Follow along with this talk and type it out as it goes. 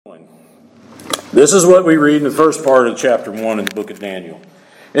This is what we read in the first part of chapter 1 in the book of Daniel.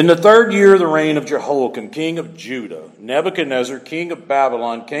 In the 3rd year of the reign of Jehoiakim, king of Judah, Nebuchadnezzar, king of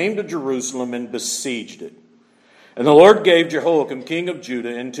Babylon, came to Jerusalem and besieged it. And the Lord gave Jehoiakim, king of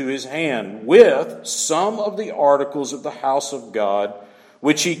Judah, into his hand with some of the articles of the house of God,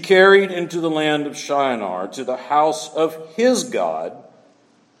 which he carried into the land of Shinar, to the house of his God.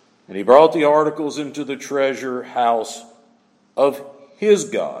 And he brought the articles into the treasure house of his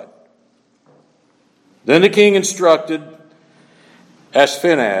God. Then the king instructed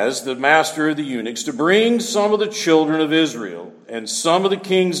Ashpenaz, the master of the eunuchs, to bring some of the children of Israel, and some of the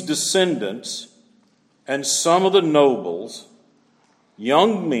king's descendants, and some of the nobles,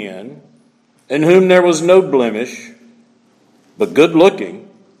 young men, in whom there was no blemish, but good looking,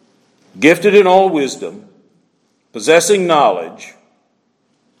 gifted in all wisdom, possessing knowledge,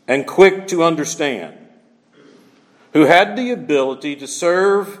 and quick to understand, who had the ability to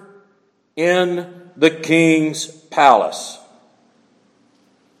serve in the king's palace,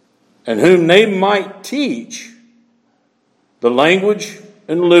 and whom they might teach the language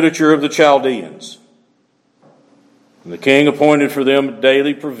and literature of the Chaldeans. And the king appointed for them a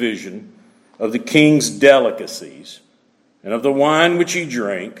daily provision of the king's delicacies and of the wine which he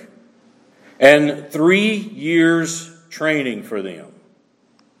drank, and 3 years' training for them,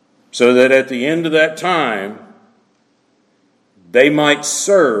 so that at the end of that time they might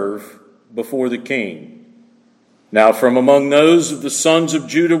serve before the king. Now from among those of the sons of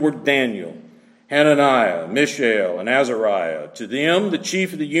Judah were Daniel, Hananiah, Mishael, and Azariah. To them the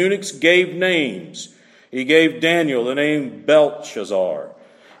chief of the eunuchs gave names. He gave Daniel the name Belshazzar,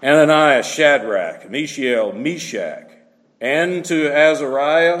 Hananiah, Shadrach, Mishael, Meshach, and to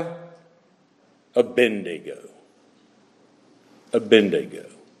Azariah, Abednego. Do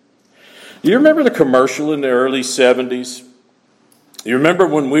you remember the commercial in the early 70s? You remember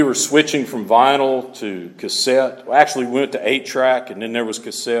when we were switching from vinyl to cassette? Well, actually, we went to 8-track, and then there was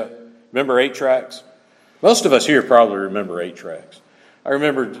cassette. Remember 8-tracks? Most of us here probably remember 8-tracks. I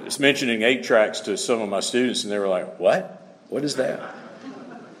remember mentioning 8-tracks to some of my students, and they were like, "What? What is that?"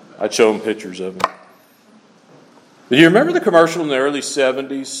 I'd show them pictures of them. Do you remember the commercial in the early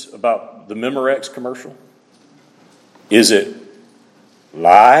 70s about the Memorex commercial? Is it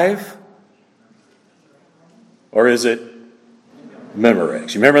live? Or is it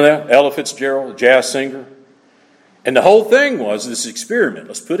Memorex? You remember that? Ella Fitzgerald, a jazz singer. And the whole thing was this experiment.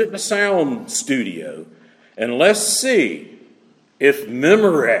 Let's put it in a sound studio and let's see if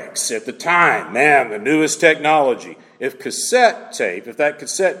Memorex at the time, man, the newest technology, if that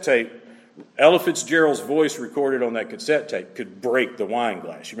cassette tape, Ella Fitzgerald's voice recorded on that cassette tape could break the wine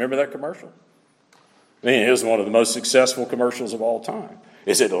glass. You remember that commercial? I mean, it was one of the most successful commercials of all time.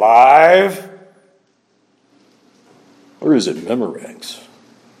 Is it live? Or is it Memorex?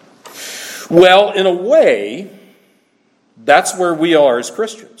 Well, in a way, that's where we are as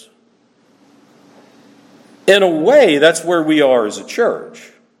Christians. In a way, that's where we are as a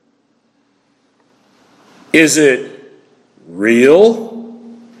church. Is it real?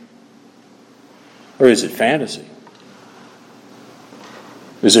 Or is it fantasy?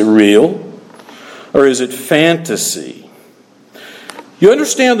 Is it real? Or is it fantasy? You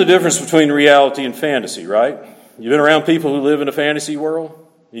understand the difference between reality and fantasy, right? You've been around people who live in a fantasy world?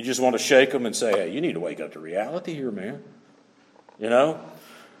 You just want to shake them and say, "Hey, you need to wake up to reality here, man." You know?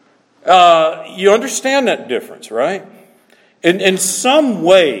 You understand that difference, right? In some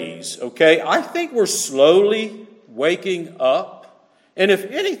ways, okay, I think we're slowly waking up. And if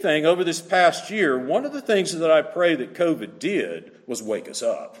anything, over this past year, one of the things that I pray that COVID did was wake us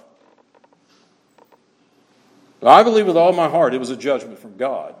up. I believe with all my heart it was a judgment from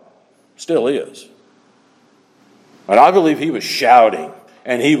God. Still is. And I believe he was shouting,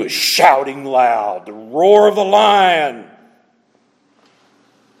 and he was shouting loud, the roar of the lion.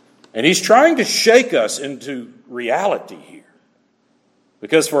 And he's trying to shake us into reality here.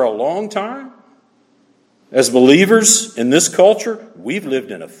 Because for a long time, as believers in this culture, we've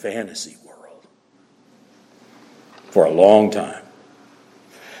lived in a fantasy world. For a long time.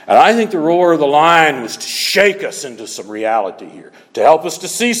 And I think the roar of the lion was to shake us into some reality here, to help us to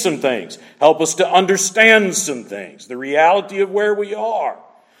see some things, help us to understand some things, the reality of where we are.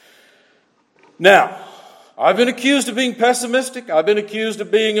 Now, I've been accused of being pessimistic. I've been accused of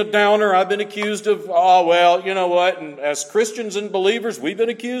being a downer. I've been accused of, oh, well, you know what? And as Christians and believers, we've been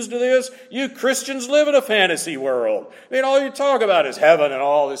accused of this. You Christians live in a fantasy world. I mean, all you talk about is heaven and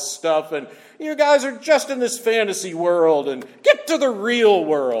all this stuff. And you guys are just in this fantasy world. And get to the real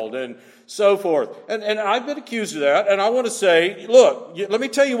world and so forth. And I've been accused of that. And I want to say, look, let me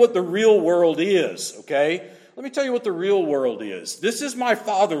tell you what the real world is, okay? let me tell you what the real world is. This is my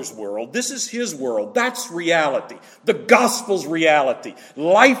Father's world. This is His world. That's reality. The gospel's reality.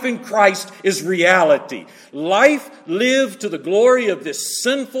 Life in Christ is reality. Life lived to the glory of this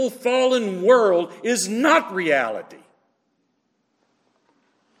sinful, fallen world is not reality.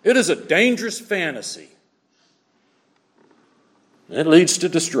 It is a dangerous fantasy. It leads to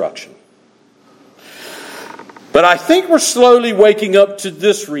destruction. But I think we're slowly waking up to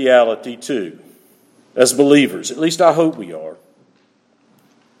this reality too, as believers. At least I hope we are.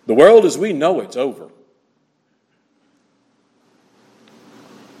 The world as we know it's over.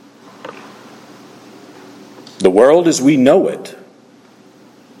 The world as we know it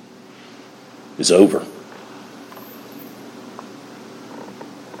is over.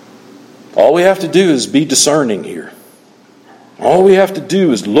 All we have to do is be discerning here. All we have to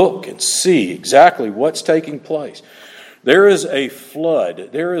do is look and see exactly what's taking place. There is a flood.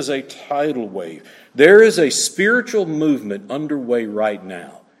 There is a tidal wave. There is a spiritual movement underway right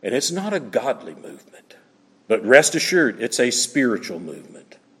now. And it's not a godly movement. But rest assured, it's a spiritual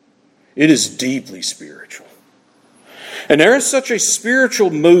movement. It is deeply spiritual. And there is such a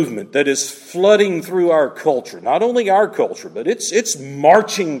spiritual movement that is flooding through our culture. Not only our culture, but it's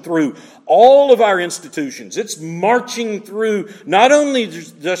marching through all of our institutions. It's marching through not only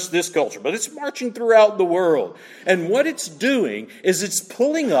just this culture, but it's marching throughout the world. And what it's doing is it's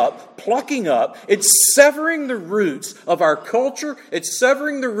pulling up, plucking up, it's severing the roots of our culture, it's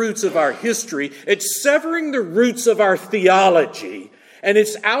severing the roots of our history, it's severing the roots of our theology. And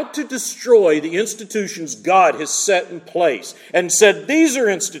it's out to destroy the institutions God has set in place and said, these are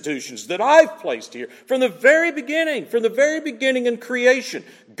institutions that I've placed here from the very beginning in creation.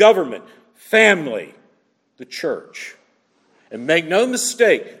 Government, family, the church. And make no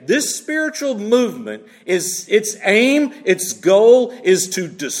mistake, this spiritual movement its aim, its goal is to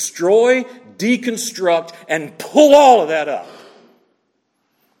destroy, deconstruct, and pull all of that up.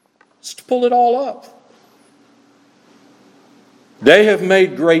 It's to pull it all up. They have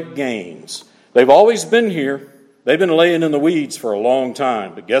made great gains. They've always been here. They've been laying in the weeds for a long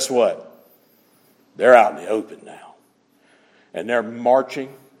time. But guess what? They're out in the open now. And they're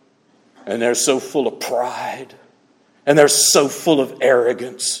marching. And they're so full of pride. And they're so full of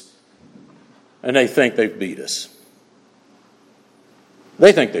arrogance. And they think they've beat us.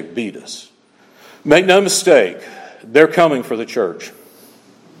 They think they've beat us. Make no mistake, they're coming for the church.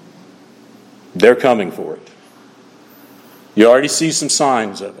 They're coming for it. You already see some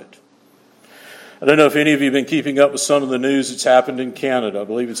signs of it. I don't know if any of you have been keeping up with some of the news that's happened in Canada. I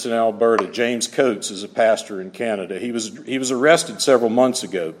believe it's in Alberta. James Coates is a pastor in Canada. He was arrested several months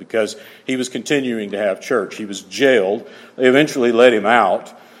ago because he was continuing to have church. He was jailed. They eventually let him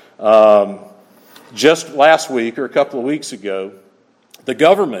out. Just last week or a couple of weeks ago, the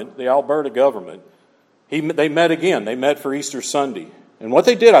government, the Alberta government, they met again. They met for Easter Sunday. And what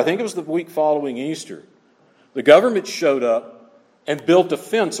they did, I think it was the week following Easter, the government showed up and built a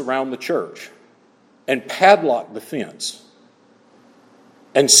fence around the church and padlocked the fence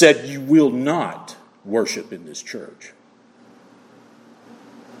and said, you will not worship in this church.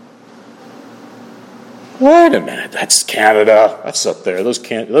 Wait a minute, that's Canada. That's up there. Those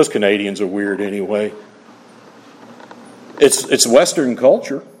Canadians are weird anyway. It's Western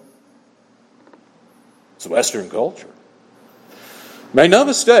culture. It's Western culture. Make no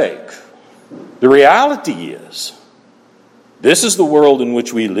mistake. The reality is, this is the world in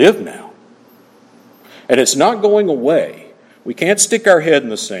which we live now. And it's not going away. We can't stick our head in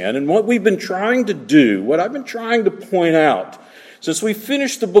the sand. And what we've been trying to do, what I've been trying to point out, since we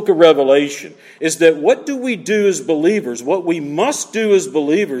finished the book of Revelation, is that what do we do as believers? What we must do as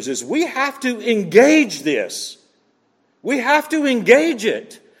believers is we have to engage this. We have to engage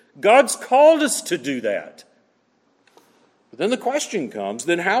it. God's called us to do that. But then the question comes,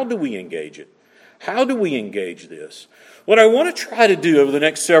 then how do we engage it? How do we engage this? What I want to try to do over the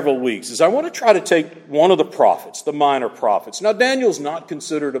next several weeks is I want to try to take one of the prophets, the minor prophets. Now, Daniel's not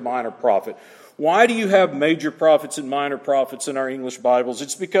considered a minor prophet. Why do you have major prophets and minor prophets in our English Bibles?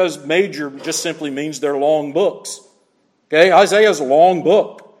 It's because major just simply means they're long books. Okay, Isaiah's a long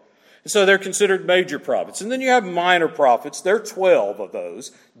book. And so they're considered major prophets. And then you have minor prophets. There are 12 of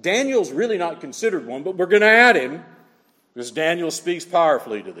those. Daniel's really not considered one, but we're going to add him because Daniel speaks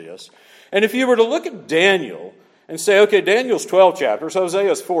powerfully to this. And if you were to look at Daniel and say, okay, Daniel's 12 chapters,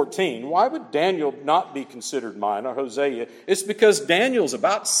 Hosea's 14, why would Daniel not be considered minor, Hosea? It's because Daniel's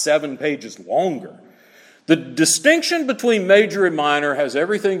about 7 pages longer. The distinction between major and minor has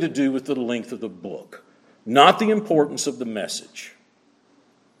everything to do with the length of the book, not the importance of the message.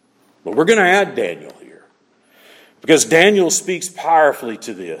 But we're going to add Daniel here because Daniel speaks powerfully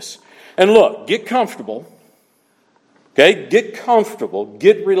to this. And look, get comfortable. Okay, get comfortable,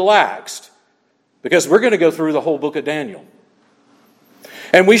 get relaxed, because we're going to go through the whole book of Daniel.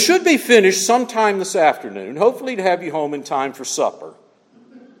 And we should be finished sometime this afternoon, hopefully to have you home in time for supper.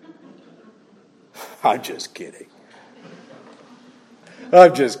 I'm just kidding.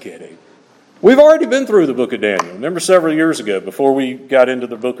 I'm just kidding. We've already been through the book of Daniel. Remember several years ago, before we got into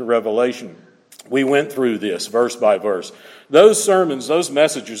the book of Revelation, we went through this verse by verse. Those sermons, those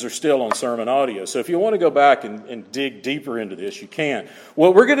messages are still on sermon audio. So if you want to go back and dig deeper into this, you can.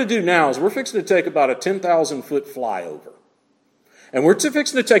 What we're going to do now is we're fixing to take about a 10,000-foot flyover. And we're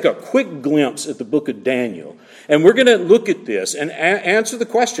fixing to take a quick glimpse at the book of Daniel. And we're going to look at this and answer the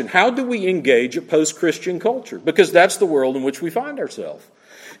question, how do we engage a post-Christian culture? Because that's the world in which we find ourselves.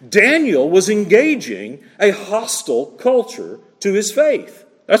 Daniel was engaging a hostile culture to his faith.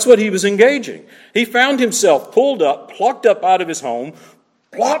 That's what he was engaging. He found himself pulled up, plucked up out of his home,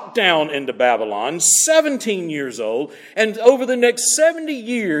 plopped down into Babylon, 17 years old, and over the next 70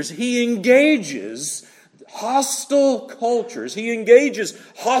 years, he engages hostile cultures. He engages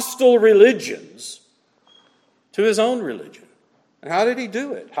hostile religions to his own religion. And how did he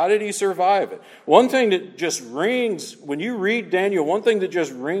do it? How did he survive it? One thing that just rings, when you read Daniel, one thing that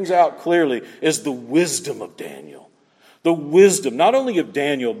just rings out clearly is the wisdom of Daniel. The wisdom, not only of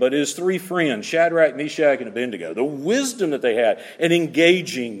Daniel, but his three friends, Shadrach, Meshach, and Abednego. The wisdom that they had in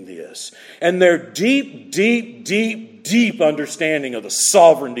engaging this. And their deep, deep, deep, deep understanding of the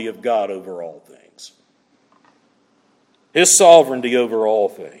sovereignty of God over all things. His sovereignty over all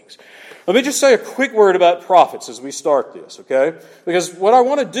things. Let me just say a quick word about prophets as we start this, okay? Because what I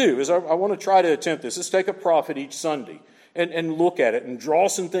want to do is I want to try to attempt this. Let's take a prophet each Sunday and look at it and draw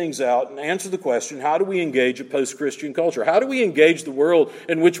some things out and answer the question, how do we engage a post-Christian culture? How do we engage the world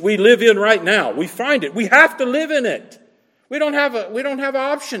in which we live in right now? We find it. We have to live in it. We don't have an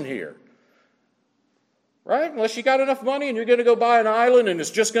option here. Right? Unless you got enough money and you're going to go buy an island and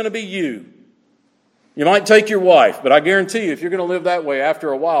it's just going to be you. You might take your wife, but I guarantee you if you're going to live that way,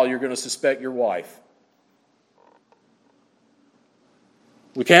 after a while you're going to suspect your wife.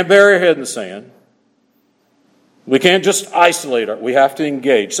 We can't bury our head in the sand. We can't just isolate it. We have to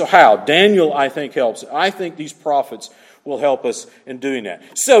engage. So how? Daniel, I think, helps. I think these prophets will help us in doing that.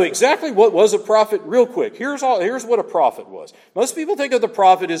 So exactly what was a prophet? Real quick. Here's what a prophet was. Most people think of the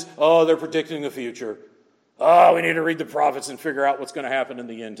prophet as, they're predicting the future. We need to read the prophets and figure out what's going to happen in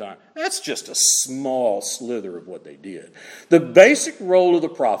the end time. That's just a small slither of what they did. The basic role of the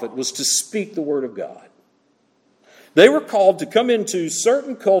prophet was to speak the word of God. They were called to come into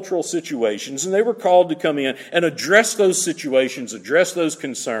certain cultural situations, and they were called to come in and address those situations, address those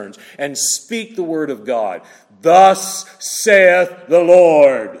concerns, and speak the word of God. Thus saith the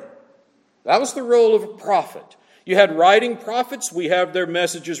Lord. That was the role of a prophet. You had writing prophets, we have their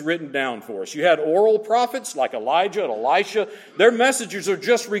messages written down for us. You had oral prophets like Elijah and Elisha. Their messages are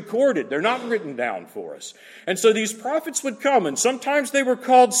just recorded. They're not written down for us. And so these prophets would come, and sometimes they were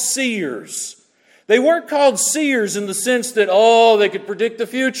called seers. They weren't called seers in the sense that, they could predict the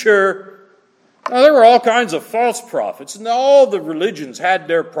future. Now, there were all kinds of false prophets, and all the religions had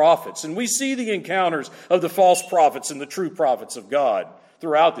their prophets. And we see the encounters of the false prophets and the true prophets of God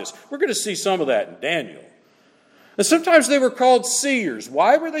throughout this. We're going to see some of that in Daniel. And sometimes they were called seers.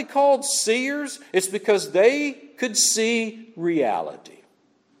 Why were they called seers? It's because they could see reality.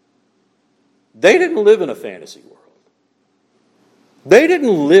 They didn't live in a fantasy world. They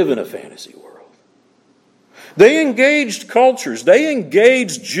didn't live in a fantasy world. They engaged cultures. They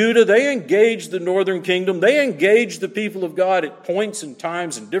engaged Judah. They engaged the northern kingdom. They engaged the people of God at points and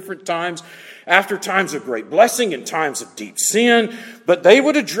times and different times, after times of great blessing and times of deep sin. But they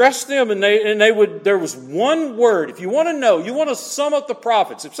would address them, and they would. There was one word. If you want to know, you want to sum up the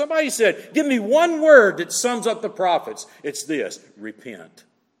prophets. If somebody said, "Give me one word that sums up the prophets," it's this: repent.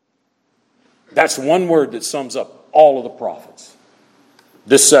 That's one word that sums up all of the prophets.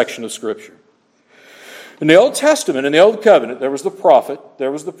 This section of Scripture. In the Old Testament, in the Old Covenant, there was the prophet,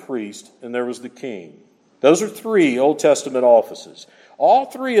 there was the priest, and there was the king. Those are three Old Testament offices. All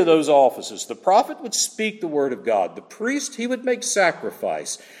three of those offices, the prophet would speak the word of God. The priest, he would make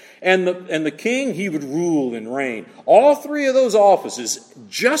sacrifice. And the king, he would rule and reign. All three of those offices,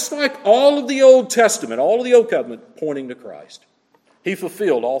 just like all of the Old Testament, all of the Old Covenant, pointing to Christ. He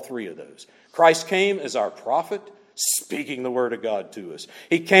fulfilled all three of those. Christ came as our prophet, speaking the word of God to us.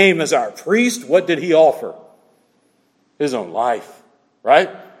 He came as our priest. What did he offer? His own life, right?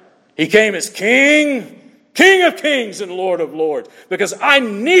 He came as king, King of kings and Lord of lords, because I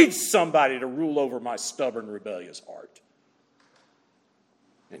need somebody to rule over my stubborn, rebellious heart.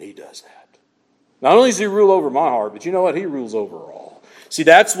 And he does that. Not only does he rule over my heart, but you know what? He rules over all. See,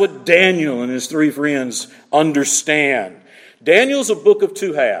 that's what Daniel and his three friends understand. Daniel's a book of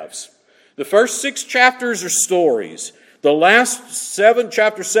two halves. The first 6 chapters are stories. The last 7,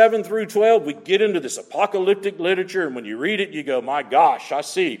 chapter 7 through 12, we get into this apocalyptic literature, and when you read it, you go, my gosh, I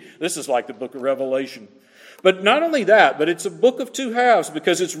see. This is like the book of Revelation. But not only that, but it's a book of two halves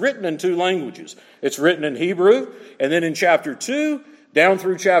because it's written in 2 languages. It's written in Hebrew, and then in chapter 2, down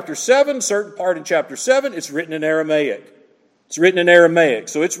through chapter 7, certain part in chapter 7, it's written in Aramaic. It's written in Aramaic.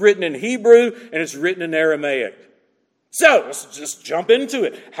 So it's written in Hebrew, and it's written in Aramaic. So, let's just jump into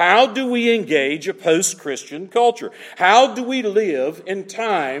it. How do we engage a post-Christian culture? How do we live in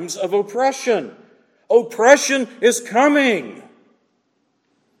times of oppression? Oppression is coming.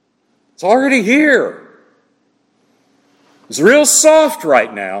 It's already here. It's real soft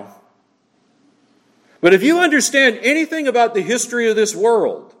right now. But if you understand anything about the history of this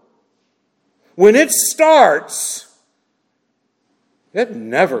world, when it starts, it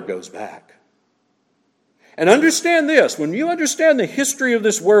never goes back. And understand this, when you understand the history of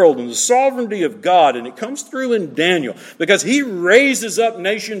this world and the sovereignty of God, and it comes through in Daniel, because he raises up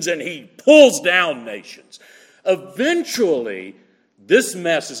nations and he pulls down nations, eventually this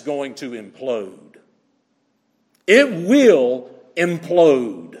mess is going to implode. It will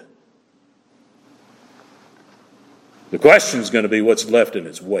implode. The question is going to be what's left in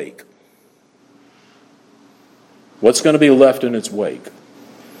its wake. What's going to be left in its wake?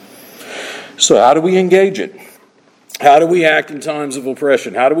 So how do we engage it? How do we act in times of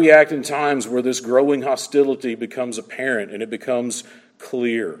oppression? How do we act in times where this growing hostility becomes apparent and it becomes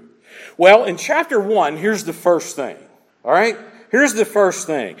clear? Well, in chapter 1, here's the first thing. All right? Here's the first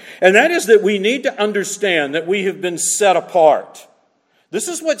thing. And that is that we need to understand that we have been set apart. This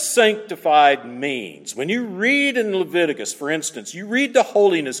is what sanctified means. When you read in Leviticus, for instance, you read the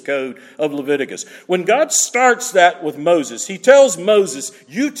holiness code of Leviticus. When God starts that with Moses, he tells Moses,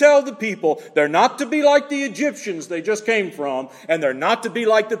 you tell the people they're not to be like the Egyptians they just came from, and they're not to be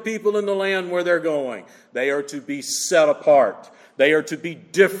like the people in the land where they're going. They are to be set apart. They are to be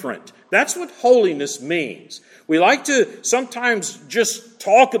different. That's what holiness means. We like to sometimes just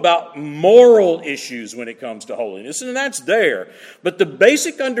talk about moral issues when it comes to holiness, and that's there. But the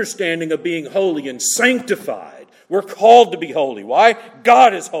basic understanding of being holy and sanctified, we're called to be holy. Why?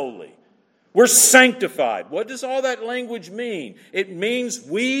 God is holy. We're sanctified. What does all that language mean? It means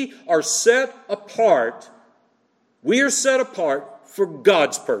we are set apart. We are set apart for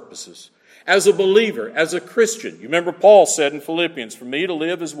God's purposes. As a believer, as a Christian. You remember Paul said in Philippians, for me to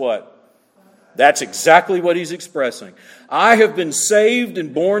live is what? That's exactly what he's expressing. I have been saved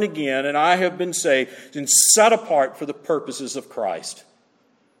and born again, and I have been saved and set apart for the purposes of Christ.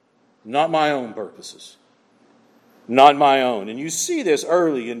 Not my own purposes. Not my own. And you see this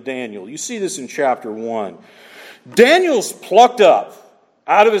early in Daniel. You see this in chapter 1. Daniel's plucked up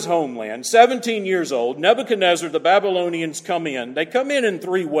out of his homeland, 17 years old. Nebuchadnezzar, the Babylonians come in. They come in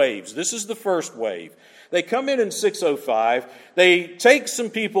 3 waves. This is the first wave. They come in 605. They take some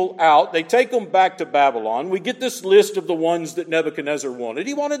people out. They take them back to Babylon. We get this list of the ones that Nebuchadnezzar wanted.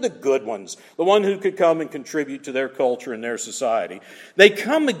 He wanted the good ones, the one who could come and contribute to their culture and their society. They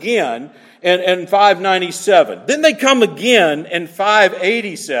come again in 597. Then they come again in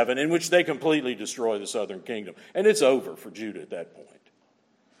 587, in which they completely destroy the southern kingdom. And it's over for Judah at that point.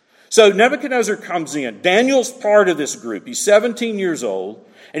 So Nebuchadnezzar comes in. Daniel's part of this group. He's 17 years old.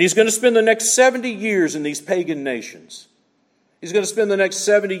 And he's going to spend the next 70 years in these pagan nations. He's going to spend the next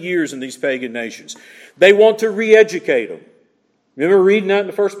 70 years in these pagan nations. They want to re-educate him. Remember reading that in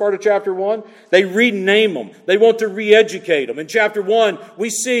the first part of chapter 1? They rename them. They want to re-educate them. In chapter 1, we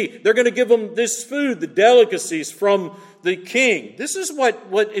see they're going to give them this food, the delicacies from the king. This is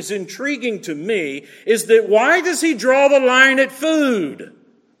what is intriguing to me, is that why does he draw the line at food?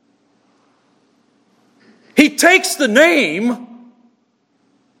 He takes the name.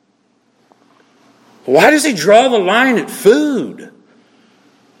 Why does he draw the line at food?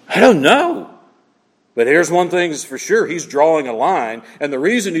 I don't know. But here's one thing is for sure. He's drawing a line. And the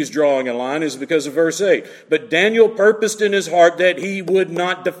reason he's drawing a line is because of verse 8. But Daniel purposed in his heart that he would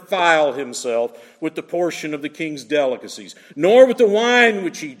not defile himself with the portion of the king's delicacies, nor with the wine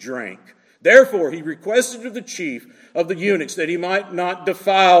which he drank. Therefore he requested of the chief of the eunuchs that he might not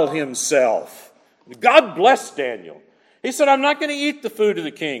defile himself. God blessed Daniel. He said, I'm not going to eat the food of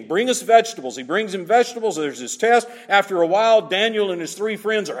the king. Bring us vegetables. He brings him vegetables. There's this test. After a while, Daniel and his 3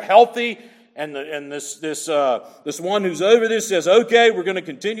 friends are healthy. And this one who's over this says, okay, we're going to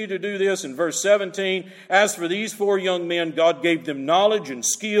continue to do this. In verse 17, as for these 4 young men, God gave them knowledge and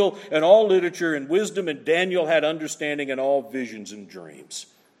skill and all literature and wisdom. And Daniel had understanding in all visions and dreams.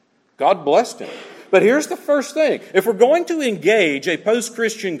 God blessed him. But here's the first thing. If we're going to engage a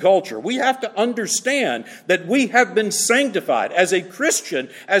post-Christian culture, we have to understand that we have been sanctified. As a Christian,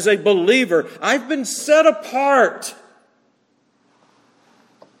 as a believer, I've been set apart.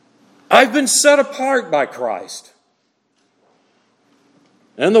 I've been set apart by Christ.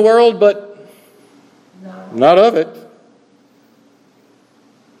 In the world, but not of it.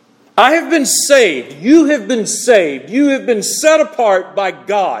 I have been saved. You have been saved. You have been set apart by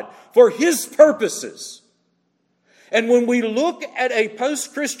God for His purposes. And when we look at a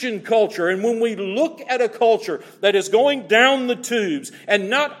post-Christian culture, and when we look at a culture that is going down the tubes and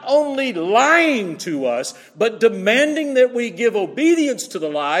not only lying to us, but demanding that we give obedience to the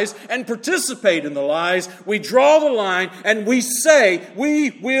lies and participate in the lies, we draw the line and we say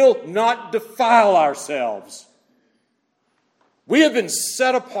we will not defile ourselves. We have been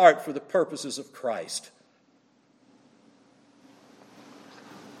set apart for the purposes of Christ.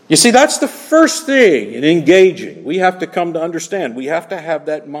 You see, that's the first thing in engaging. We have to come to understand. We have to have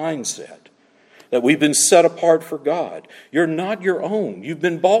that mindset that we've been set apart for God. You're not your own. You've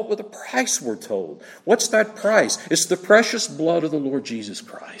been bought with a price, we're told. What's that price? It's the precious blood of the Lord Jesus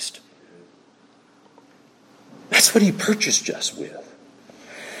Christ. That's what He purchased us with.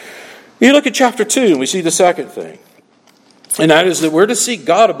 You look at chapter 2 and we see the second thing. And that is that we're to seek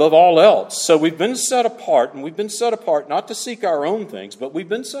God above all else. So we've been set apart, and we've been set apart not to seek our own things, but we've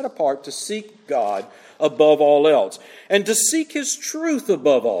been set apart to seek God above all else. And to seek His truth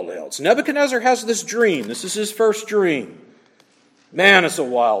above all else. Nebuchadnezzar has this dream. This is his first dream. Man, it's a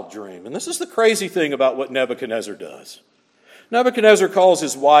wild dream. And this is the crazy thing about what Nebuchadnezzar does. Nebuchadnezzar calls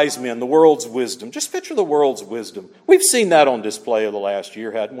his wise men the world's wisdom. Just picture the world's wisdom. We've seen that on display over the last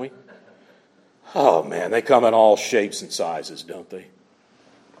year, hadn't we? Oh man, they come in all shapes and sizes, don't they?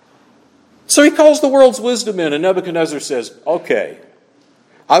 So he calls the world's wisdom in, and Nebuchadnezzar says, okay,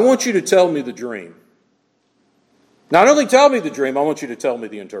 I want you to tell me the dream. Not only tell me the dream, I want you to tell me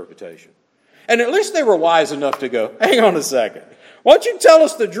the interpretation. And at least they were wise enough to go, hang on a second. Why don't you tell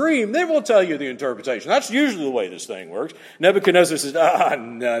us the dream, then we'll tell you the interpretation. That's usually the way this thing works. Nebuchadnezzar says, no.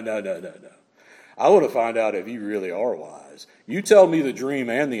 I want to find out if you really are wise. You tell me the dream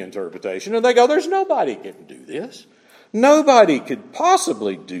and the interpretation. And they go, there's nobody can do this. Nobody could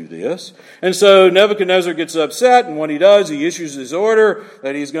possibly do this. And so Nebuchadnezzar gets upset, and when he does, he issues his order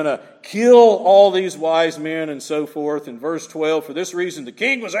that he's going to kill all these wise men and so forth. In verse 12, for this reason the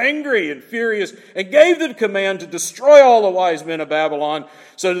king was angry and furious and gave the command to destroy all the wise men of Babylon.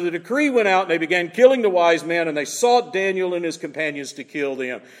 So the decree went out, and they began killing the wise men, and they sought Daniel and his companions to kill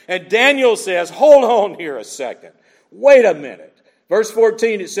them. And Daniel says, hold on here a second. Wait a minute. Verse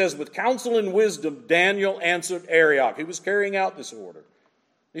 14, it says, with counsel and wisdom, Daniel answered Arioch. He was carrying out this order.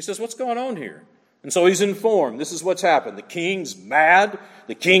 He says, what's going on here? And so he's informed. This is what's happened. The king's mad.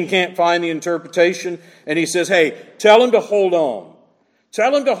 The king can't find the interpretation. And he says, hey, tell him to hold on.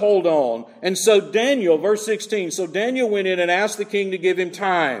 Tell him to hold on. And so Daniel, verse 16, so Daniel went in and asked the king to give him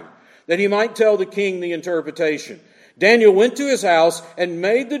time, that he might tell the king the interpretation. Daniel went to his house and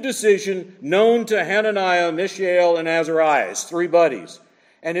made the decision known to Hananiah, Mishael, and Azariah, his three buddies,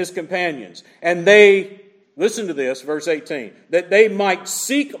 and his companions. And they, listen to this, verse 18, that they might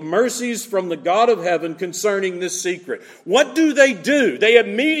seek mercies from the God of heaven concerning this secret. What do? They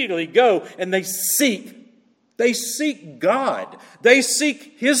immediately go and they seek. They seek God. They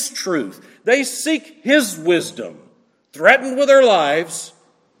seek His truth. They seek His wisdom. Threatened with their lives,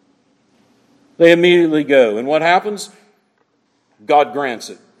 they immediately go. And what happens? God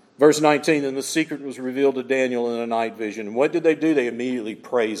grants it. Verse 19, and the secret was revealed to Daniel in a night vision. And what did they do? They immediately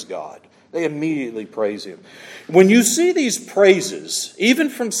praise God. They immediately praise Him. When you see these praises, even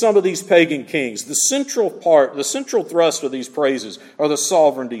from some of these pagan kings, the central thrust of these praises are the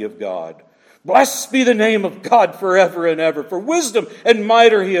sovereignty of God. Blessed be the name of God forever and ever. For wisdom and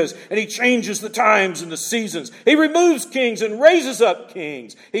might are His, and He changes the times and the seasons. He removes kings and raises up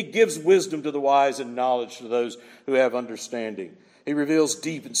kings. He gives wisdom to the wise and knowledge to those who have understanding. He reveals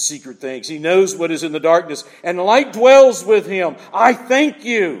deep and secret things. He knows what is in the darkness, and light dwells with Him. I thank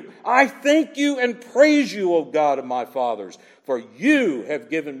you and praise you, O God of my fathers, for you have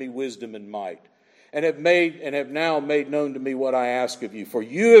given me wisdom and might. And have now made known to me what I ask of you. For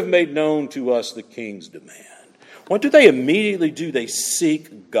you have made known to us the king's demand. What do they immediately do? They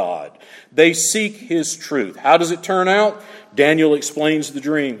seek God. They seek His truth. How does it turn out? Daniel explains the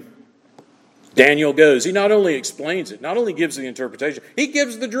dream. Daniel goes. He not only explains it, not only gives the interpretation, he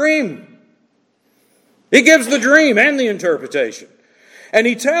gives the dream. He gives the dream and the interpretation. And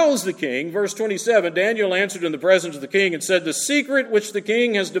he tells the king, verse 27, Daniel answered in the presence of the king and said, the secret which the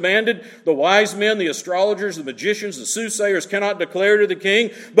king has demanded, the wise men, the astrologers, the magicians, the soothsayers cannot declare to the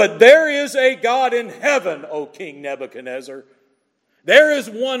king, but there is a God in heaven, O King Nebuchadnezzar. There is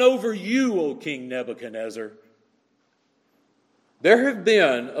one over you, O King Nebuchadnezzar. There have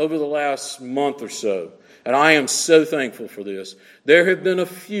been, over the last month or so, and I am so thankful for this, there have been a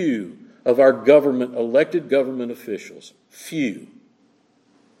few of our elected government officials, few,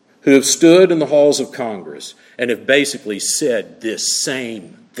 who have stood in the halls of Congress and have basically said this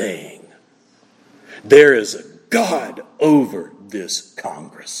same thing. There is a God over this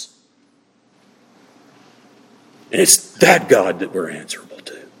Congress. And it's that God that we're answerable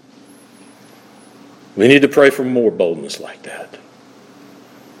to. We need to pray for more boldness like that.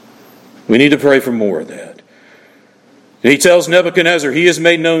 We need to pray for more of that. And he tells Nebuchadnezzar, he has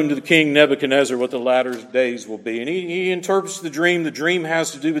made known to the king Nebuchadnezzar what the latter days will be. And he interprets the dream. The dream has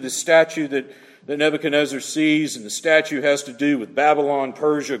to do with the statue that Nebuchadnezzar sees, and the statue has to do with Babylon,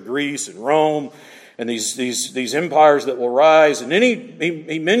 Persia, Greece, and Rome, and these empires that will rise. And then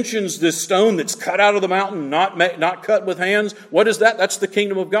he mentions this stone that's cut out of the mountain, not cut with hands. What is that? That's the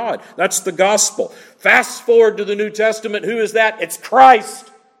kingdom of God. That's the gospel. Fast forward to the New Testament. Who is that? It's Christ.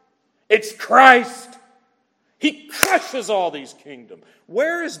 It's Christ. He crushes all these kingdoms.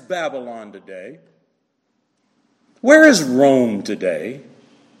 Where is Babylon today? Where is Rome today?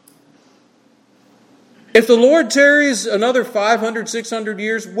 If the Lord tarries another 500, 600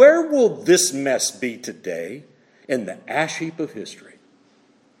 years, where will this mess be today? In the ash heap of history.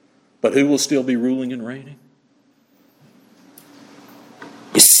 But who will still be ruling and reigning?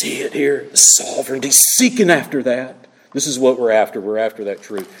 You see it here, the sovereignty, seeking after that. This is what we're after. We're after that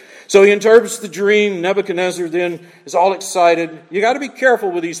truth. So he interprets the dream. Nebuchadnezzar then is all excited. You got to be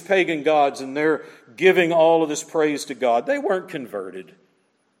careful with these pagan gods, and they're giving all of this praise to God. They weren't converted.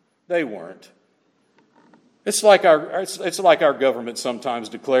 They weren't. It's like our government sometimes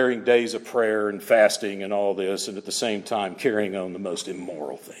declaring days of prayer and fasting and all this, and at the same time carrying on the most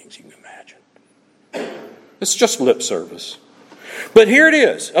immoral things you can imagine. It's just lip service. But here it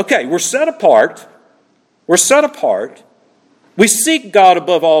is. Okay, we're set apart. We're set apart. We seek God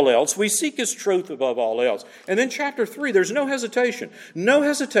above all else. We seek His truth above all else. And then chapter 3, there's no hesitation. No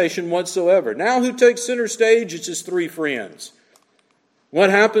hesitation whatsoever. Now who takes center stage? It's his three friends. What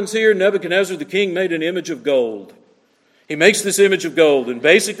happens here? Nebuchadnezzar the king made an image of gold. He makes this image of gold, and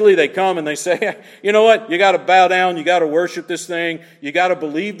basically they come and they say, you know what? You got to bow down. You got to worship this thing. You got to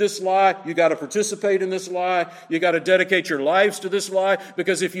believe this lie. You got to participate in this lie. You got to dedicate your lives to this lie,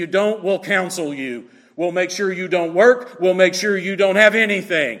 because if you don't, we'll counsel you. We'll make sure you don't work. We'll make sure you don't have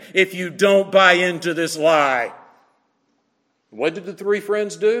anything if you don't buy into this lie. What did the three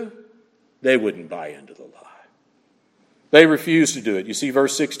friends do? They wouldn't buy into the lie. They refused to do it. You see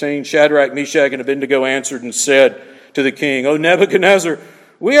verse 16, Shadrach, Meshach, and Abednego answered and said to the king, O Nebuchadnezzar,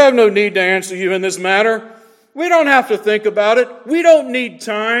 we have no need to answer you in this matter. We don't have to think about it. We don't need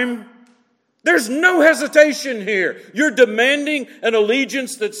time. There's no hesitation here. You're demanding an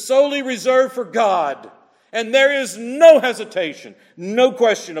allegiance that's solely reserved for God. And there is no hesitation, no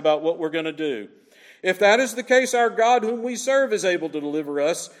question about what we're going to do. If that is the case, our God whom we serve is able to deliver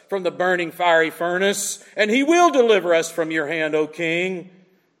us from the burning fiery furnace, and He will deliver us from your hand, O king.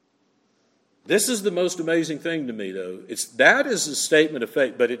 This is the most amazing thing to me, though. That is a statement of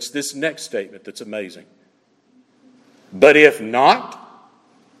faith, but it's this next statement that's amazing. But if not,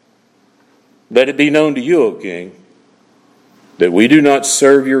 let it be known to you, O king, that we do not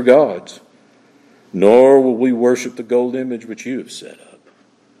serve your gods, nor will we worship the gold image which you have set up.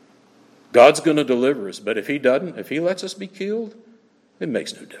 God's going to deliver us, but if He doesn't, if He lets us be killed, it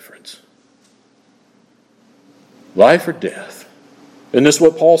makes no difference. Life or death. Isn't this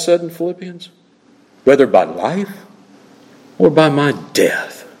what Paul said in Philippians? Whether by life or by my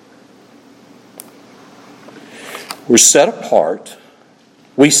death. We're set apart.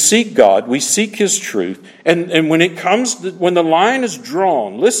 We seek God. We seek His truth. And when the line is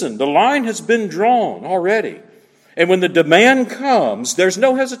drawn, listen, the line has been drawn already. And when the demand comes, there's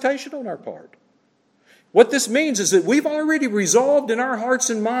no hesitation on our part. What this means is that we've already resolved in our hearts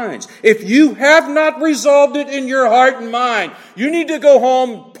and minds. If you have not resolved it in your heart and mind, you need to go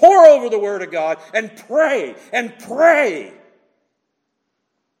home, pore over the Word of God, and pray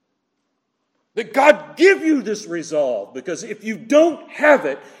that God give you this resolve. Because if you don't have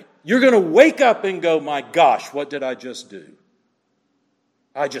it, you're going to wake up and go, my gosh, what did I just do?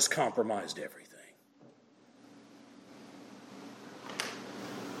 I just compromised everything.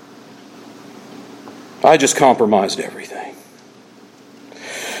 I just compromised everything.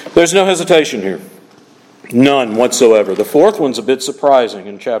 There's no hesitation here. None whatsoever. The fourth one's a bit surprising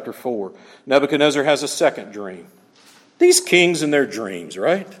in chapter 4. Nebuchadnezzar has a second dream. These kings and their dreams,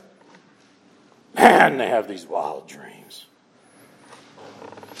 right? Man, they have these wild dreams.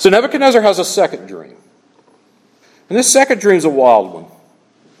 So Nebuchadnezzar has a second dream. And this second dream's a wild one.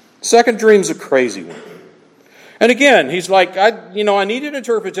 Second dream's a crazy one. And again, he's like, I need an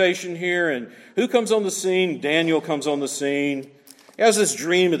interpretation here. And who comes on the scene? Daniel comes on the scene. He has this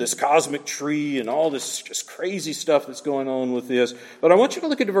dream of this cosmic tree and all this just crazy stuff that's going on with this. But I want you to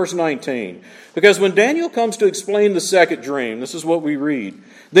look at verse 19. Because when Daniel comes to explain the second dream, this is what we read.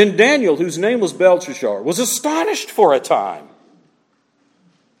 Then Daniel, whose name was Belteshazzar, was astonished for a time.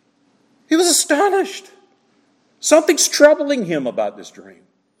 He was astonished. Something's troubling him about this dream.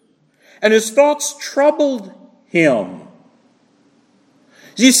 And his thoughts troubled him.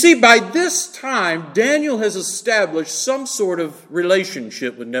 You see, by this time, Daniel has established some sort of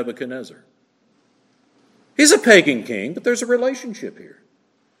relationship with Nebuchadnezzar. He's a pagan king, but there's a relationship here.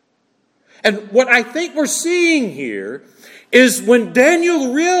 And what I think we're seeing here is when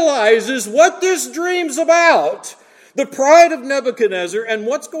Daniel realizes what this dream's about, the pride of Nebuchadnezzar and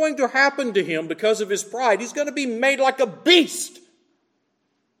what's going to happen to him because of his pride, he's going to be made like a beast.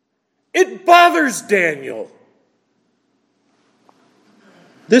 It bothers Daniel.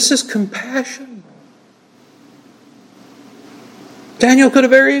 This is compassion. Daniel could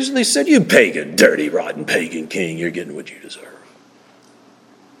have very easily said, "You pagan, dirty, rotten pagan king, you're getting what you deserve."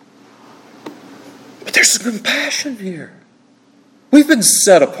 But there's some compassion here. We've been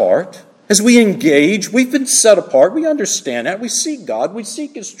set apart. As we engage, we've been set apart. We understand that. We seek God. We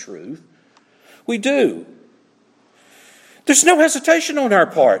seek His truth. We do. There's no hesitation on our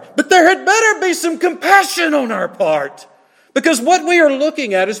part. But there had better be some compassion on our part. Because what we are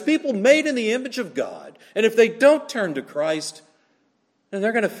looking at is people made in the image of God. And if they don't turn to Christ, then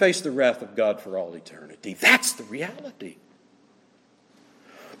they're going to face the wrath of God for all eternity. That's the reality.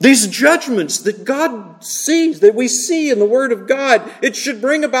 These judgments that God sees, that we see in the Word of God, it should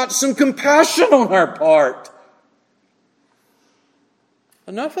bring about some compassion on our part.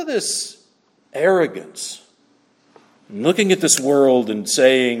 Enough of this arrogance. Looking at this world and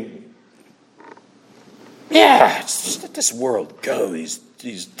saying, yeah, just let this world go,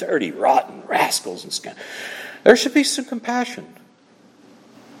 these dirty, rotten rascals and scum. There should be some compassion.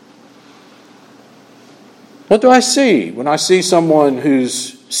 What do I see when I see someone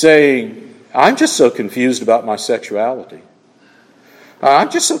who's saying, I'm just so confused about my sexuality.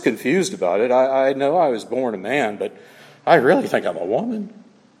 I'm just so confused about it. I know I was born a man, but I really think I'm a woman.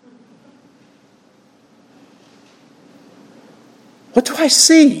 What do I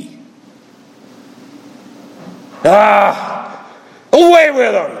see? Away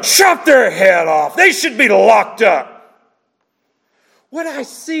with them! Chop their head off! They should be locked up! What I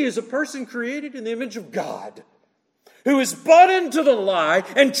see is a person created in the image of God who is bought into the lie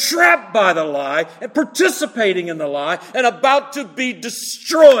and trapped by the lie and participating in the lie and about to be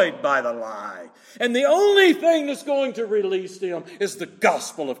destroyed by the lie. And the only thing that's going to release them is the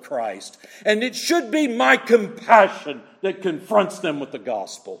gospel of Christ. And it should be my compassion that confronts them with the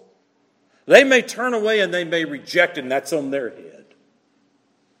gospel. They may turn away and they may reject it, and that's on their head.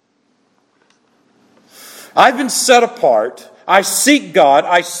 I've been set apart. I seek God.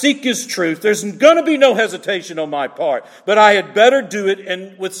 I seek His truth. There's going to be no hesitation on my part, but I had better do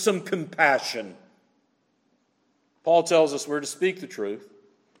it with some compassion. Paul tells us we're to speak the truth,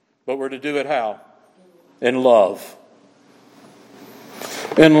 but we're to do it how? In love.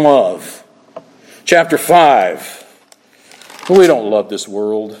 In love. Chapter 5. We don't love this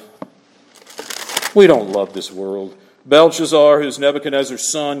world. We don't love this world. Belshazzar, who's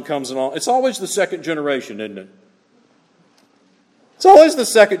Nebuchadnezzar's son, comes along. It's always the second generation, isn't it? It's always the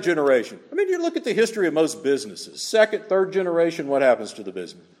second generation. I mean, you look at the history of most businesses. Second, third generation, what happens to the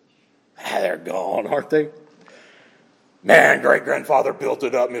business? They're gone, aren't they? Man, great-grandfather built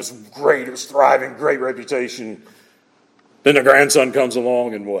it up and it's great, it's thriving, great reputation. Then the grandson comes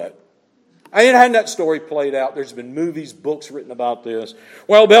along and what? I ain't had that story played out. There's been movies, books written about this.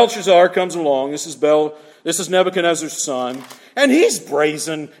 Well, Belshazzar comes along. This is Nebuchadnezzar's son. And he's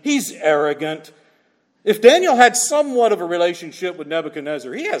brazen. He's arrogant. If Daniel had somewhat of a relationship with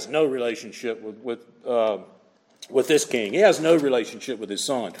Nebuchadnezzar, he has no relationship with this king. He has no relationship with his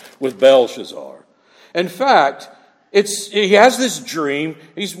son, with Belshazzar. In fact, he has this dream.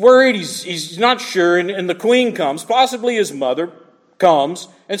 He's worried. He's not sure. And the queen comes, possibly his mother, comes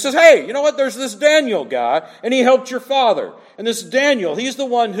and says, hey, you know what? There's this Daniel guy, and he helped your father. And this Daniel, he's the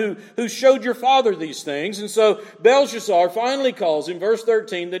one who showed your father these things. And so Belshazzar finally calls him, verse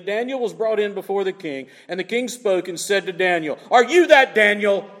 13, that Daniel was brought in before the king. And the king spoke and said to Daniel, are you that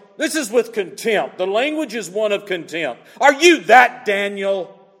Daniel? This is with contempt. The language is one of contempt. Are you that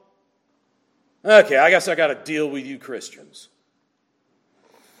Daniel? Okay, I guess I got to deal with you Christians.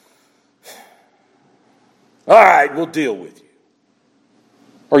 All right, we'll deal with you.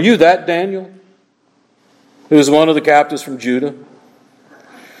 Are you that Daniel, who is one of the captives from Judah?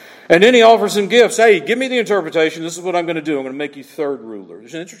 And then he offers him gifts. Hey, give me the interpretation. This is what I'm going to do. I'm going to make you third ruler.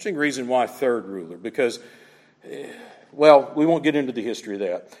 There's an interesting reason why third ruler. Because, well, we won't get into the history of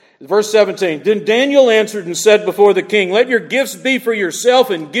that. Verse 17, then Daniel answered and said before the king, let your gifts be for yourself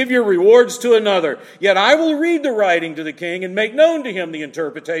and give your rewards to another. Yet I will read the writing to the king and make known to him the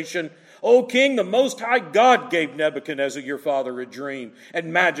interpretation. O king, the Most High God gave Nebuchadnezzar your father a dream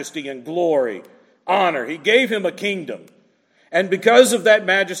and majesty and glory, honor. He gave him a kingdom. And because of that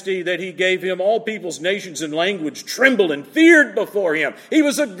majesty that he gave him, all peoples, nations, and language trembled and feared before him. He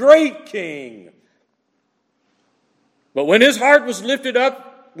was a great king. But when his heart was lifted up,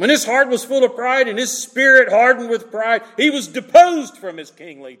 when his heart was full of pride and his spirit hardened with pride, he was deposed from his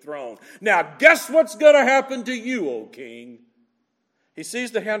kingly throne. Now, guess what's going to happen to you, O king? He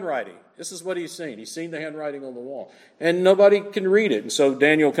sees the handwriting. This is what he's seen. He's seen the handwriting on the wall. And nobody can read it. And so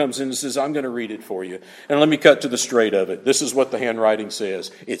Daniel comes in and says, I'm going to read it for you. And let me cut to the straight of it. This is what the handwriting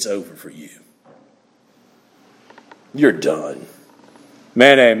says. It's over for you. You're done.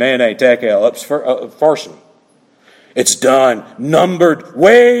 Mene, tekel, farson. It's done. Numbered,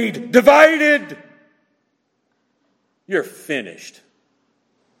 weighed, divided. You're finished.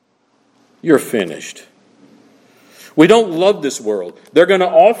 You're finished. We don't love this world. They're going to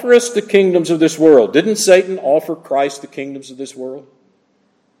offer us the kingdoms of this world. Didn't Satan offer Christ the kingdoms of this world?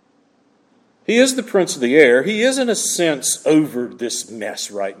 He is the prince of the air. He is, in a sense, over this mess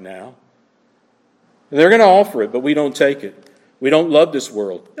right now. They're going to offer it, but we don't take it. We don't love this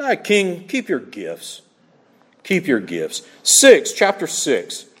world. King, keep your gifts. Keep your gifts. Chapter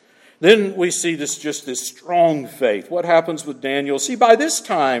 6. Then we see this strong faith. What happens with Daniel? See, by this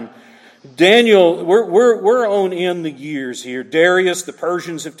time, Daniel, we're on in the years here. Darius, the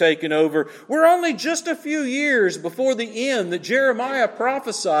Persians have taken over. We're only just a few years before the end that Jeremiah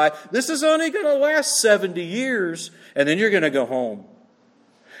prophesied. This is only going to last 70 years, and then you're going to go home.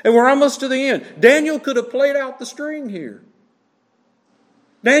 And we're almost to the end. Daniel could have played out the string here.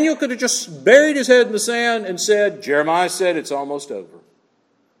 Daniel could have just buried his head in the sand and said, Jeremiah said it's almost over.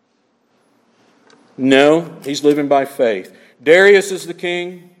 No, he's living by faith. Darius is the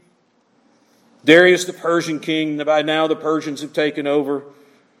king. Darius, the Persian king. By now the Persians have taken over.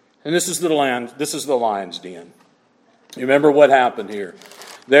 And this is the lion's den. You remember what happened here?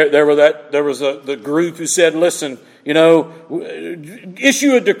 There was the group who said, listen,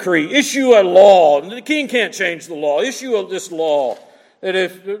 issue a decree, issue a law. The king can't change the law. Issue this law. That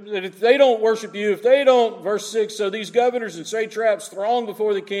if they don't worship you, if they don't, verse 6, so these governors and satraps thronged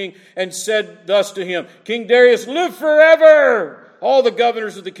before the king and said thus to him, King Darius, live forever! All the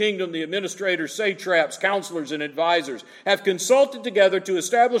governors of the kingdom, the administrators, satraps, counselors, and advisors have consulted together to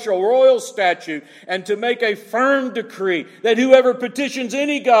establish a royal statute and to make a firm decree that whoever petitions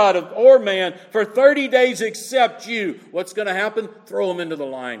any god or man for 30 days except you, what's going to happen? Throw him into the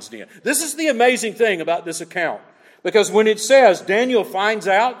lion's den. This is the amazing thing about this account. Because when it says Daniel finds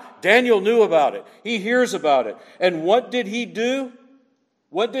out, Daniel knew about it. He hears about it. And what did he do?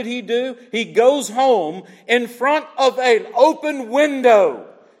 What did he do? He goes home in front of an open window.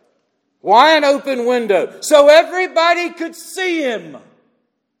 Why an open window? So everybody could see him.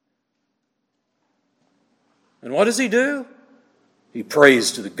 And what does he do? He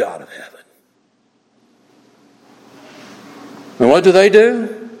prays to the God of heaven. And what do they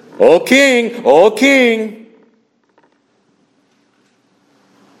do? O king, O king.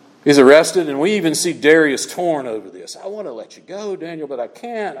 He's arrested, and we even see Darius torn over this. I want to let you go, Daniel, but I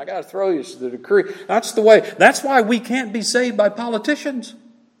can't. I got to throw you to the decree. That's the way. That's why we can't be saved by politicians.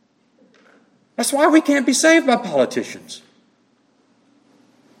 That's why we can't be saved by politicians.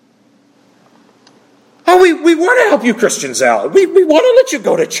 Oh, we want to help you Christians out. We want to let you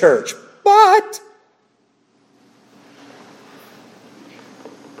go to church, but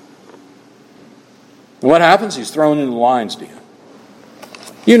what happens? He's thrown into the lion's den.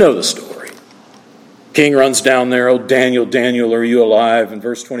 You know the story. King runs down there, oh Daniel, Daniel, are you alive? In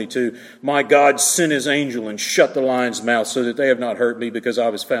verse 22, my God sent his angel and shut the lion's mouth so that they have not hurt me because I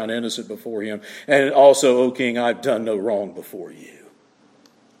was found innocent before him. And also, O king, I've done no wrong before you.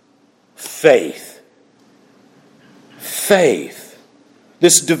 Faith. Faith.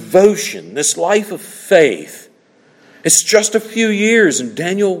 This devotion, this life of faith. It's just a few years and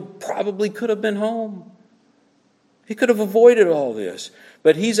Daniel probably could have been home. He could have avoided all this.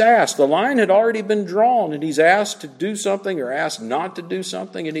 But he's asked, the line had already been drawn, and he's asked to do something or asked not to do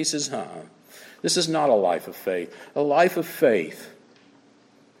something, and he says, this is not a life of faith. A life of faith,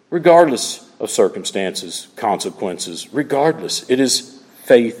 regardless of circumstances, consequences, regardless, it is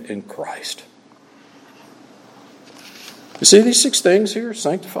faith in Christ. You see these 6 things here?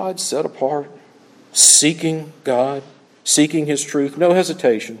 Sanctified, set apart, seeking God, seeking His truth, no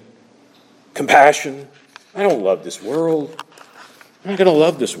hesitation, compassion. I don't love this world. I'm not going to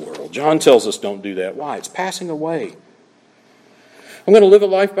love this world. John tells us don't do that. Why? It's passing away. I'm going to live a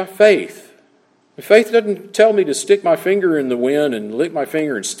life by faith. Faith doesn't tell me to stick my finger in the wind and lick my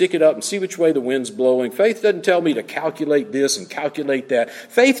finger and stick it up and see which way the wind's blowing. Faith doesn't tell me to calculate this and calculate that.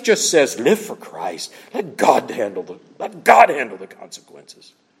 Faith just says, live for Christ. Let God handle the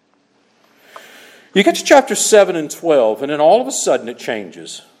consequences. You get to chapter 7 and 12, and then all of a sudden it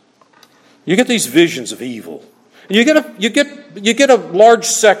changes. You get these visions of evil. And you get a large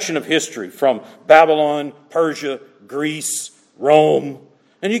section of history from Babylon, Persia, Greece, Rome.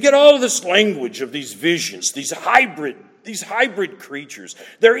 And you get all of this language of these visions, these hybrid creatures.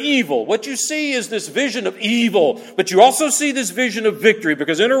 They're evil. What you see is this vision of evil, but you also see this vision of victory,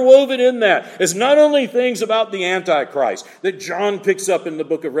 because interwoven in that is not only things about the Antichrist that John picks up in the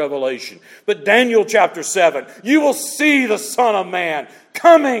book of Revelation, but Daniel chapter 7. You will see the Son of Man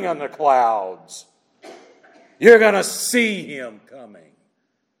coming on the clouds. You're going to see Him coming.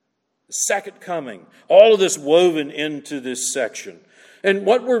 The second coming. All of this woven into this section. And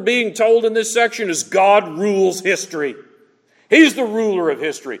what we're being told in this section is God rules history. He's the ruler of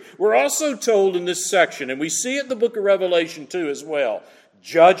history. We're also told in this section, and we see it in the book of Revelation too as well,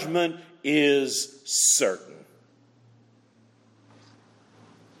 judgment is certain.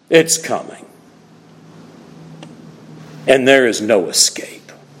 It's coming. And there is no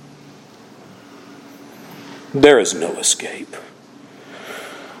escape. There is no escape.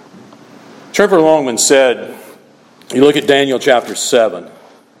 Trevor Longman said, you look at Daniel chapter 7.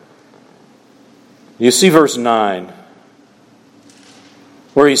 You see verse 9,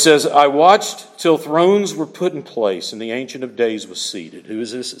 where he says, I watched till thrones were put in place, and the Ancient of Days was seated. Who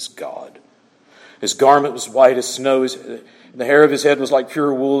is this? It's God. His garment was white as snow. The hair of his head was like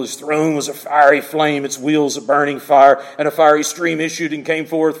pure wool. His throne was a fiery flame, its wheels a burning fire, and a fiery stream issued and came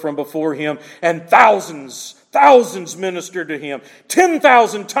forth from before him, and thousands ministered to him.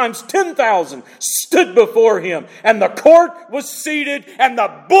 10,000 times 10,000 stood before him, and the court was seated, and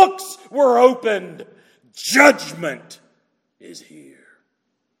the books were opened. Judgment is here.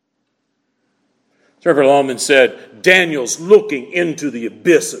 Trevor Longman said, Daniel's looking into the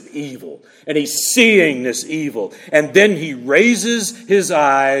abyss of evil, and he's seeing this evil, and then he raises his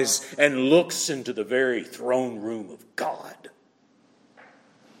eyes and looks into the very throne room of God.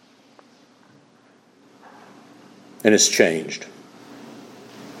 And it's changed.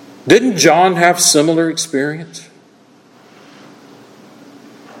 Didn't John have similar experience?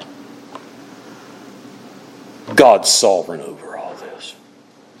 God's sovereign over all this.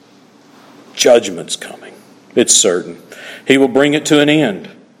 Judgment's coming. It's certain. He will bring it to an end.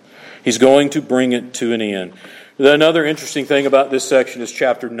 He's going to bring it to an end. Another interesting thing about this section is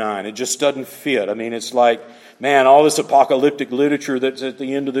chapter 9. It just doesn't fit. I mean, it's like, man, all this apocalyptic literature that's at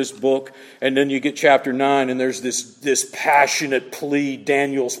the end of this book, and then you get chapter 9, and there's this passionate plea,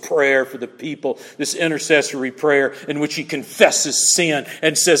 Daniel's prayer for the people, this intercessory prayer in which he confesses sin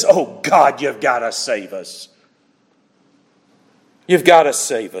and says, oh God, you've got to save us. You've got to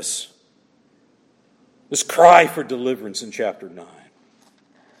save us. This cry for deliverance in chapter 9.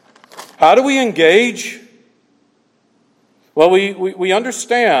 How do we engage? Well, we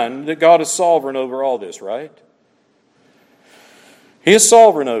understand that God is sovereign over all this, right? He is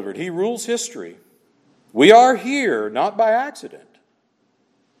sovereign over it. He rules history. We are here not by accident.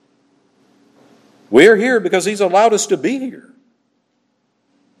 We are here because He's allowed us to be here.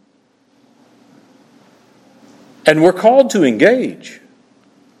 And we're called to engage.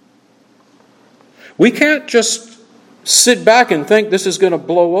 We can't just sit back and think this is going to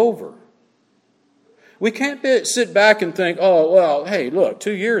blow over. We can't sit back and think, oh, well, hey, look,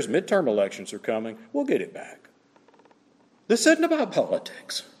 2 years, midterm elections are coming. We'll get it back. This isn't about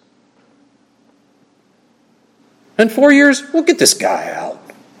politics. In 4 years, we'll get this guy out.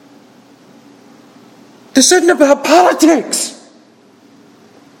 This isn't about politics.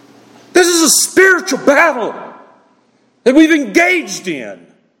 This is a spiritual battle that we've engaged in.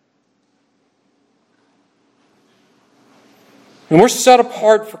 And we're set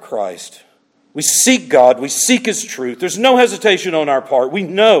apart for Christ. We seek God. We seek His truth. There's no hesitation on our part. We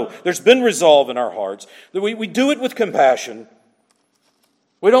know there's been resolve in our hearts. That we do it with compassion.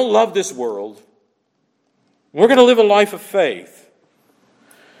 We don't love this world. We're going to live a life of faith.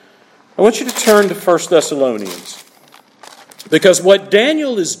 I want you to turn to 1 Thessalonians. Because what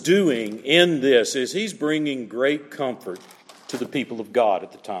Daniel is doing in this is he's bringing great comfort to the people of God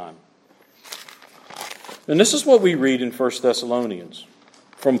at the time. And this is what we read in 1 Thessalonians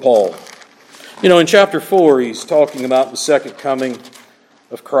from Paul. You know, in chapter 4, he's talking about the second coming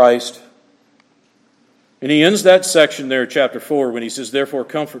of Christ. And he ends that section there, chapter 4, when he says, "Therefore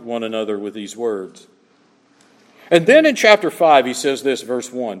comfort one another with these words." And then in chapter 5, he says this,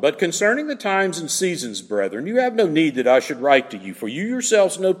 verse 1, "But concerning the times and seasons, brethren, you have no need that I should write to you, for you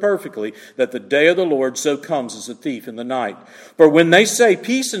yourselves know perfectly that the day of the Lord so comes as a thief in the night. For when they say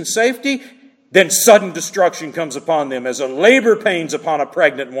peace and safety, then sudden destruction comes upon them, as a labor pains upon a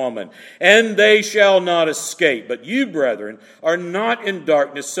pregnant woman, and they shall not escape. But you, brethren, are not in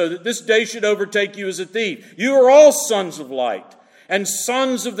darkness, so that this day should overtake you as a thief. You are all sons of light and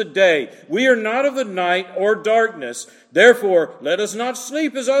sons of the day. We are not of the night or darkness. Therefore, let us not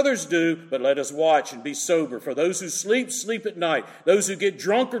sleep as others do, but let us watch and be sober. For those who sleep, sleep at night. Those who get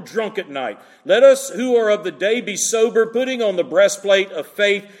drunk are drunk at night. Let us who are of the day be sober, putting on the breastplate of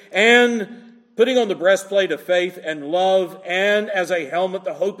faith and love, and as a helmet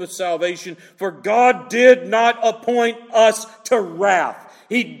the hope of salvation. For God did not appoint us to wrath."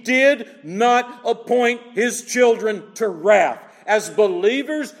 He did not appoint His children to wrath. As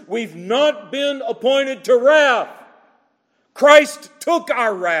believers, we've not been appointed to wrath. Christ took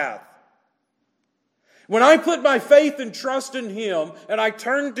our wrath. When I put my faith and trust in Him, and I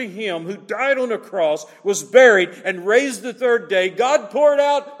turned to Him who died on a cross, was buried, and raised the third day, God poured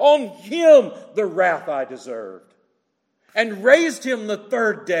out on Him the wrath I deserved, and raised Him the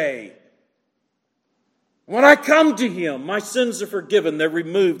third day. When I come to Him, my sins are forgiven. They're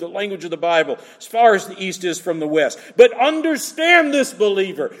removed, the language of the Bible, as far as the east is from the west. But understand this,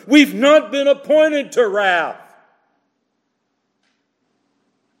 believer. We've not been appointed to wrath.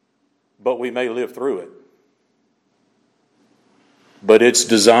 But we may live through it. But its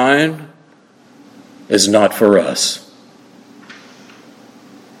design is not for us.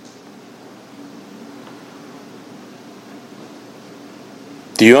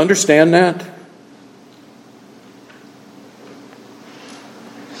 Do you understand that?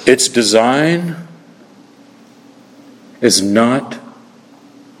 Its design is not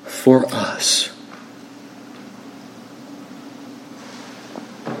for us.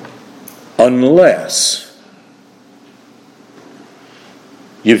 Unless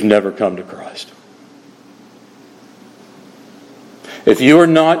you've never come to Christ. If you are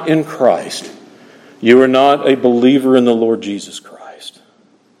not in Christ, you are not a believer in the Lord Jesus Christ,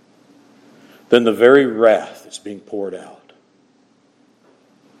 then the very wrath that's being poured out,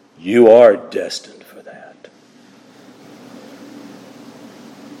 you are destined for that.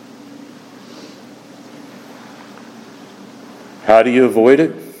 How do you avoid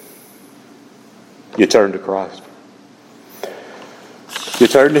it? You turn to Christ. You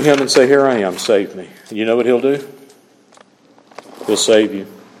turn to Him and say, "Here I am, save me." And you know what He'll do? He'll save you.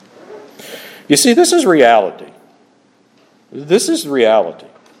 You see, this is reality. This is reality.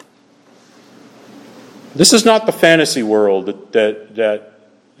 This is not the fantasy world that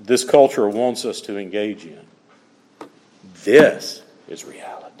this culture wants us to engage in. This is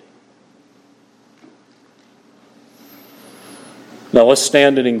reality. Now let's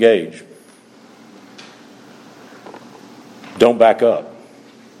stand and engage. Don't back up.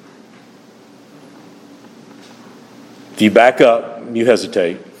 If you back up, you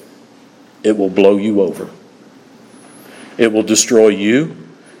hesitate, it will blow you over. It will destroy you.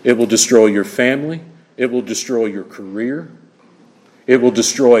 It will destroy your family. It will destroy your career. It will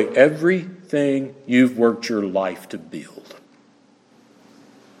destroy everything you've worked your life to build.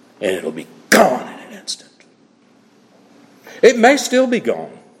 And it'll be gone in an instant. It may still be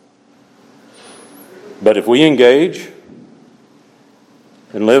gone. But if we engage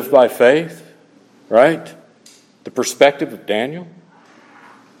and live by faith, right? The perspective of Daniel,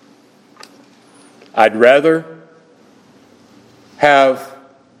 I'd rather have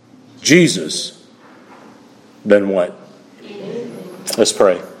Jesus than what? Let's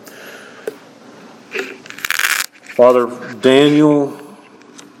pray. Father, Daniel